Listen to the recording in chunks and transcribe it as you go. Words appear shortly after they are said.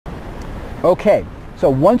Okay, so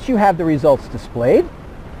once you have the results displayed,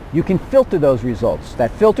 you can filter those results. That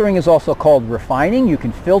filtering is also called refining. You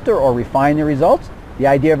can filter or refine the results. The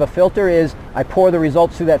idea of a filter is I pour the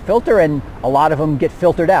results through that filter and a lot of them get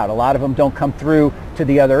filtered out. A lot of them don't come through to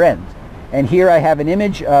the other end. And here I have an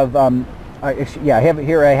image of,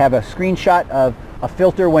 here I have a screenshot of a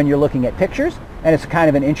filter when you're looking at pictures, and it's kind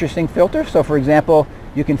of an interesting filter. So for example,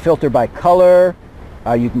 you can filter by color,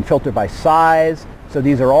 you can filter by size. So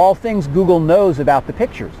these are all things Google knows about the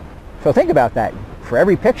pictures. So think about that. For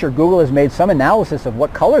every picture, Google has made some analysis of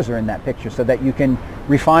what colors are in that picture so that you can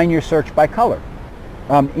refine your search by color.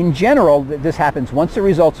 In general, this happens once the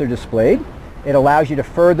results are displayed. It allows you to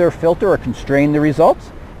further filter or constrain the results,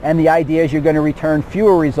 and the idea is you're going to return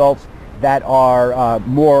fewer results that are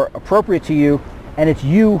more appropriate to you, and it's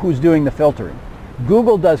you who's doing the filtering.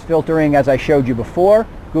 Google does filtering, as I showed you before.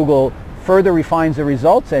 Google further refines the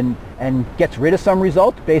results and gets rid of some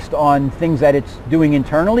results based on things that it's doing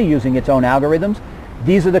internally using its own algorithms.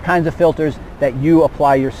 These are the kinds of filters that you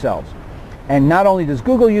apply yourselves. And not only does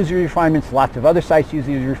Google use these refinements, lots of other sites use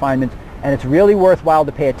these refinements, and it's really worthwhile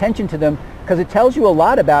to pay attention to them because it tells you a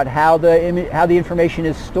lot about how the information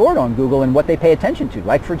is stored on Google and what they pay attention to.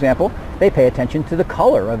 Like, for example, they pay attention to the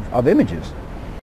color of images.